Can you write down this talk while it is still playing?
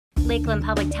Lakeland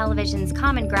Public Television's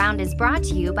Common Ground is brought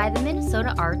to you by the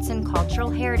Minnesota Arts and Cultural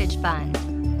Heritage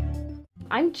Fund.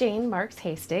 I'm Jane Marks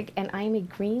Hastig, and I'm a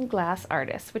green glass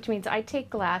artist, which means I take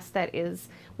glass that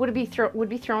would be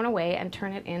thrown away and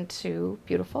turn it into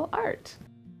beautiful art.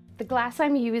 The glass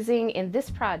I'm using in this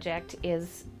project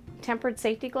is tempered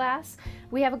safety glass.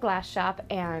 We have a glass shop,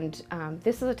 and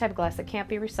this is a type of glass that can't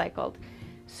be recycled.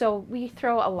 So we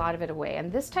throw a lot of it away, and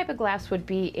this type of glass would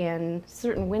be in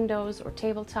certain windows or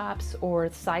tabletops or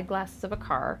side glasses of a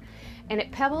car, and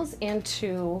it pebbles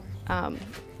into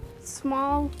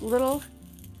small, little,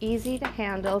 easy to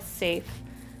handle, safe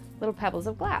little pebbles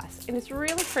of glass. And it's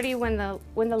really pretty when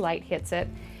the light hits it.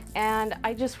 And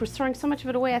I just was throwing so much of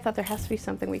it away, I thought there has to be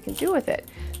something we can do with it.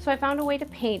 So I found a way to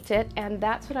paint it, and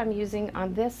that's what I'm using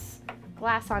on this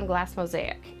glass-on-glass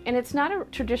mosaic. And it's not a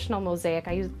traditional mosaic.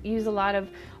 I use a lot of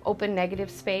open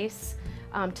negative space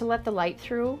to let the light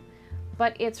through,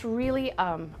 but it's really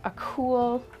a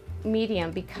cool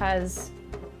medium because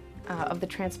of the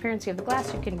transparency of the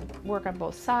glass. You can work on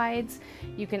both sides.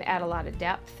 You can add a lot of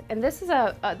depth. And this is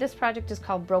this project is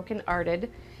called Broken Arted.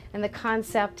 And the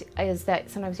concept is that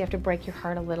sometimes you have to break your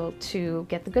heart a little to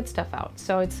get the good stuff out.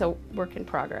 So it's a work in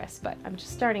progress, but I'm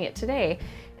just starting it today.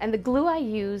 And the glue I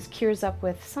use cures up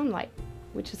with sunlight,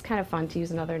 which is kind of fun to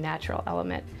use another natural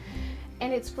element.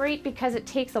 And it's great because it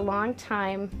takes a long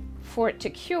time for it to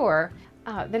cure.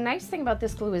 The nice thing about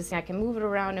this glue is I can move it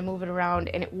around and move it around,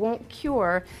 and it won't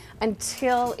cure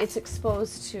until it's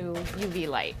exposed to UV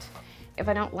light. If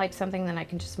I don't like something, then I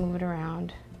can just move it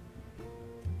around.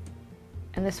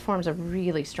 And this forms a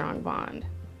really strong bond.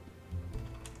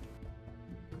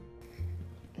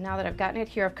 Now that I've gotten it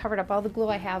here, I've covered up all the glue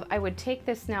I have, I would take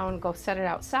this now and go set it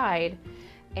outside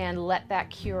and let that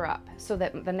cure up so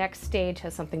that the next stage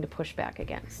has something to push back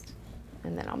against.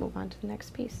 And then I'll move on to the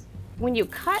next piece. When you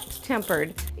cut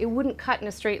tempered, it wouldn't cut in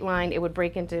a straight line, it would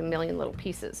break into a million little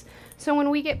pieces. So when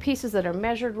we get pieces that are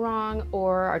measured wrong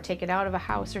or are taken out of a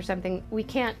house or something, we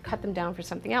can't cut them down for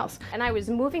something else. And I was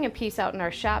moving a piece out in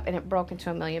our shop and it broke into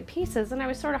a million pieces, and I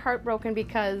was sort of heartbroken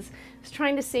because I was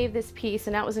trying to save this piece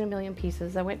and that was in a million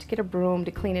pieces. I went to get a broom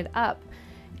to clean it up,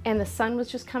 and the sun was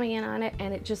just coming in on it,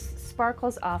 and it just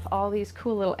sparkles off all these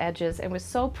cool little edges and was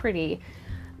so pretty.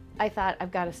 I thought,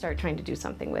 I've got to start trying to do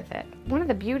something with it. One of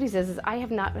the beauties is I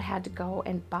have not had to go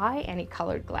and buy any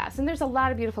colored glass. And there's a lot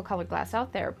of beautiful colored glass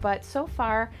out there, but so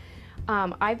far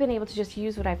I've been able to just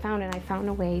use what I found, and I found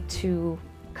a way to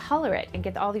color it and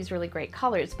get all these really great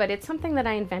colors. But it's something that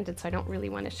I invented, so I don't really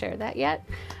want to share that yet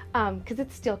because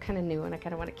it's still kind of new, and I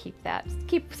kind of want to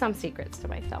keep some secrets to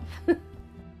myself.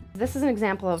 This is an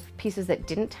example of pieces that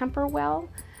didn't temper well,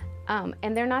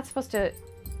 and they're not supposed to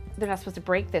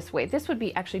break this way. This would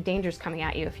be actually dangerous coming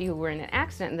at you if you were in an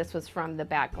accident and this was from the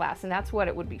back glass, and that's what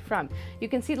it would be from. You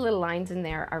can see the little lines in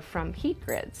there are from heat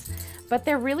grids, but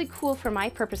they're really cool for my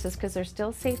purposes because they're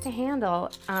still safe to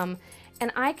handle, and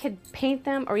I could paint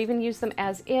them or even use them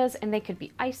as is, and they could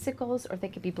be icicles or they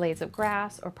could be blades of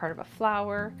grass or part of a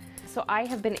flower. So I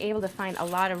have been able to find a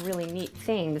lot of really neat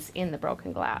things in the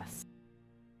broken glass.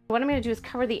 What I'm going to do is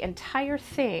cover the entire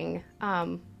thing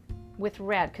with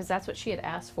red, because that's what she had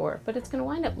asked for, but it's going to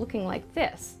wind up looking like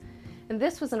this. And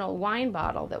this was an old wine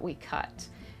bottle that we cut,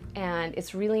 and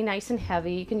it's really nice and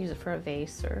heavy. You can use it for a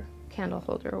vase or candle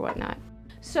holder or whatnot.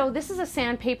 So this is a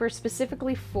sandpaper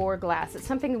specifically for glass. It's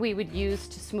something we would use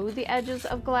to smooth the edges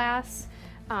of glass,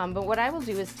 but what I will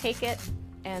do is take it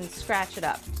and scratch it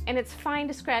up. And it's fine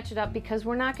to scratch it up because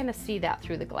we're not going to see that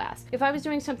through the glass. If I was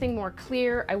doing something more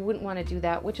clear, I wouldn't want to do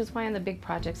that, which is why on the big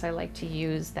projects I like to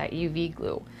use that UV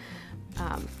glue.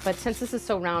 But since this is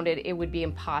so rounded, it would be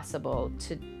impossible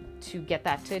to get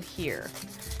that to adhere.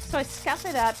 So I scuff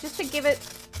it up just to give it,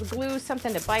 the glue,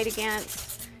 something to bite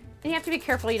against. And you have to be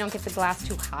careful you don't get the glass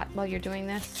too hot while you're doing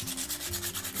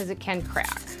this, because it can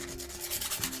crack.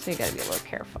 So you gotta be a little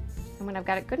careful. And when I've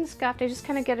got it good and scuffed, I just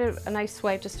kind of get a nice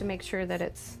swipe just to make sure that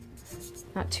it's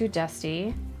not too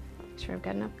dusty. Make sure I've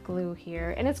got enough glue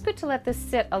here. And it's good to let this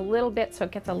sit a little bit so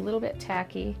it gets a little bit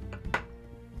tacky.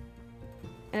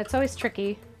 And it's always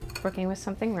tricky working with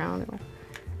something round. It will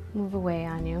move away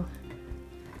on you.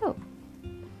 Oh.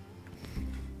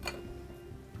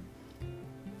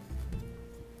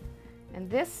 And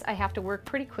this I have to work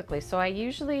pretty quickly, so I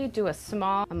usually do a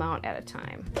small amount at a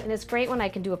time. And it's great when I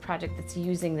can do a project that's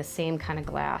using the same kind of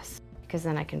glass, because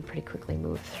then I can pretty quickly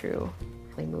move through.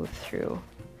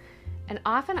 And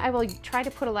often I will try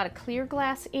to put a lot of clear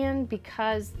glass in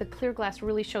because the clear glass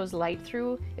really shows light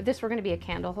through. If this were going to be a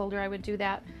candle holder, I would do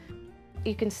that.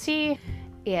 You can see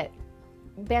it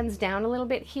bends down a little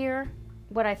bit here.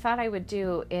 What I thought I would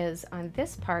do is on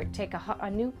this part take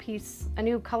a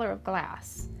new color of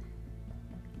glass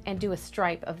and do a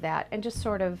stripe of that and just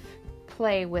sort of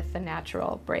play with the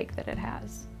natural break that it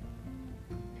has.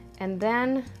 And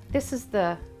then this is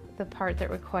the part that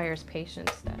requires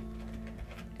patience, that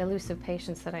elusive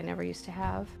patience that I never used to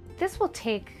have. This will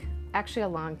take actually a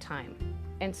long time.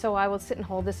 And so I will sit and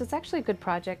hold this. It's actually a good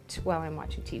project while I'm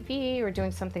watching TV or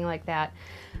doing something like that.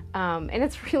 And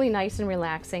it's really nice and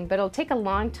relaxing, but it'll take a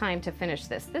long time to finish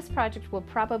this. This project will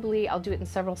probably, I'll do it in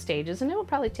several stages, and it will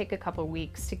probably take a couple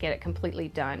weeks to get it completely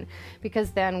done, because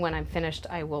then when I'm finished,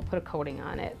 I will put a coating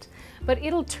on it. But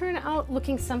it'll turn out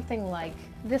looking something like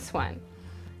this one.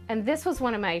 And this was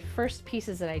one of my first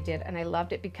pieces that I did, and I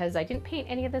loved it because I didn't paint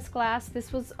any of this glass.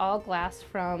 This was all glass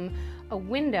from a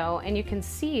window, and you can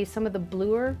see some of the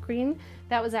bluer green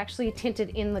that was actually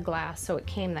tinted in the glass, so it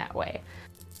came that way.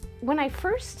 When I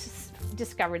first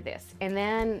discovered this and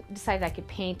then decided I could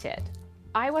paint it,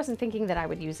 I wasn't thinking that I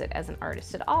would use it as an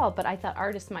artist at all, but I thought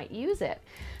artists might use it.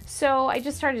 So I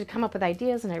just started to come up with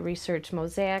ideas, and I researched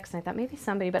mosaics, and I thought maybe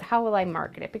somebody, but how will I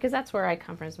market it? Because that's where I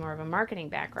come from, is more of a marketing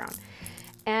background.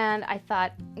 And I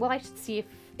thought, well, I should see if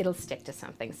it'll stick to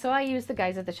something. So I used the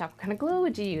guys at the shop. What kind of glue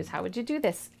would you use? How would you do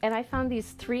this? And I found these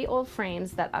 3 old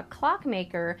frames that a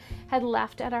clockmaker had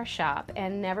left at our shop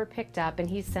and never picked up, and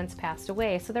he's since passed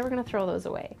away, so they were going to throw those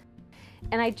away.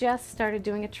 And I just started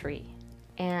doing a tree,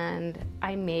 and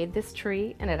I made this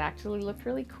tree, and it actually looked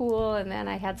really cool. And then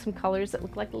I had some colors that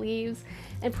looked like leaves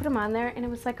and put them on there, and it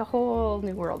was like a whole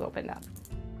new world opened up.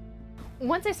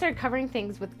 Once I started covering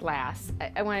things with glass,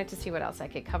 I wanted to see what else I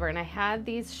could cover, and I had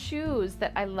these shoes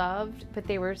that I loved, but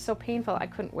they were so painful I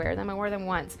couldn't wear them. I wore them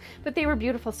once, but they were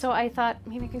beautiful, so I thought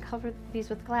maybe I can cover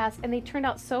these with glass, and they turned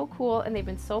out so cool, and they've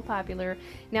been so popular.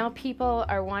 Now people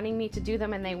are wanting me to do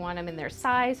them, and they want them in their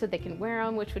size so they can wear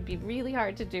them, which would be really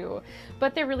hard to do,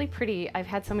 but they're really pretty. I've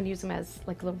had someone use them as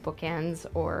like little bookends,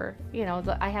 or, you know,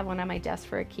 I have one on my desk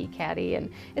for a key caddy,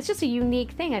 and it's just a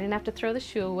unique thing. I didn't have to throw the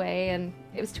shoe away, and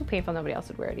it was too painful. Nobody else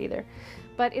would wear it either.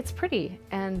 But it's pretty,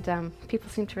 and people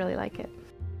seem to really like it.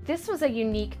 This was a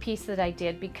unique piece that I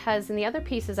did because in the other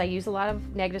pieces I use a lot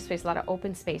of negative space, a lot of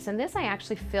open space, and this I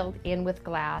actually filled in with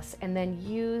glass and then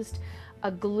used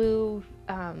a glue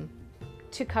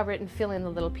to cover it and fill in the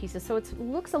little pieces. So it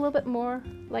looks a little bit more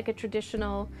like a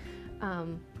traditional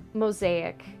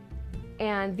mosaic.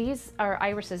 And these are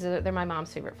irises. They're my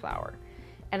mom's favorite flower.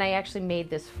 And I actually made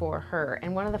this for her.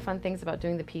 And one of the fun things about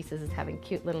doing the pieces is having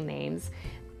cute little names.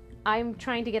 I'm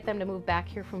trying to get them to move back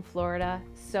here from Florida,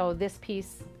 so this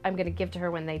piece I'm going to give to her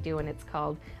when they do, and it's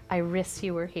called I Wish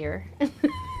You Were Here.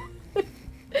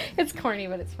 It's corny,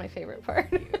 but it's my favorite part.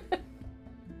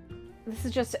 This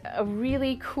is just a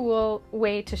really cool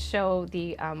way to show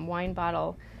the wine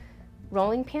bottle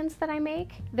rolling pins that I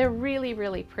make. They're really,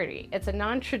 really pretty. It's a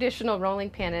non-traditional rolling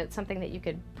pin, and it's something that you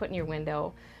could put in your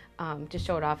window to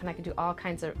show it off, and I can do all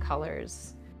kinds of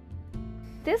colors.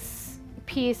 This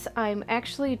piece I'm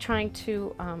actually trying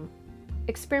to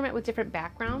experiment with different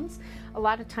backgrounds. A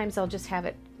lot of times I'll just have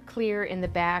it clear in the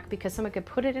back because someone could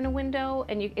put it in a window,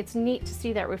 and it's neat to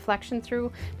see that reflection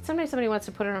through. But sometimes somebody wants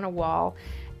to put it on a wall.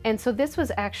 And so this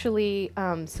was actually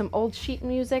some old sheet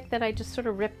music that I just sort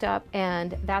of ripped up,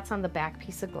 and that's on the back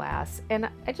piece of glass. And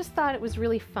I just thought it was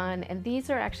really fun. And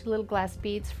these are actually little glass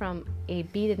beads from a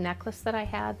beaded necklace that I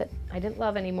had that I didn't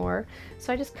love anymore.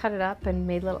 So I just cut it up and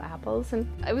made little apples, and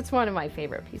it was one of my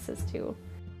favorite pieces too.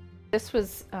 This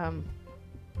was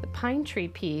the pine tree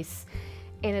piece.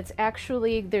 And it's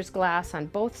actually, there's glass on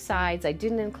both sides. I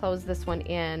didn't enclose this one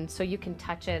in, so you can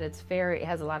touch it. It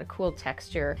has a lot of cool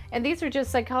texture. And these are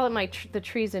just, I call it the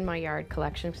trees in my yard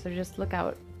collection, because they just look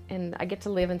out, and I get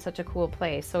to live in such a cool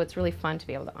place, so it's really fun to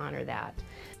be able to honor that.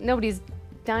 Nobody's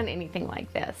done anything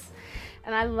like this.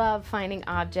 And I love finding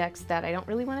objects that I don't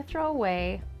really want to throw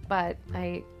away, but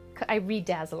I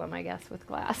redazzle them, I guess, with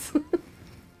glass.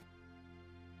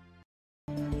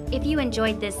 If you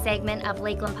enjoyed this segment of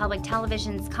Lakeland Public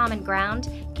Television's Common Ground,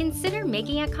 consider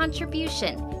making a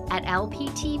contribution at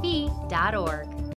lptv.org.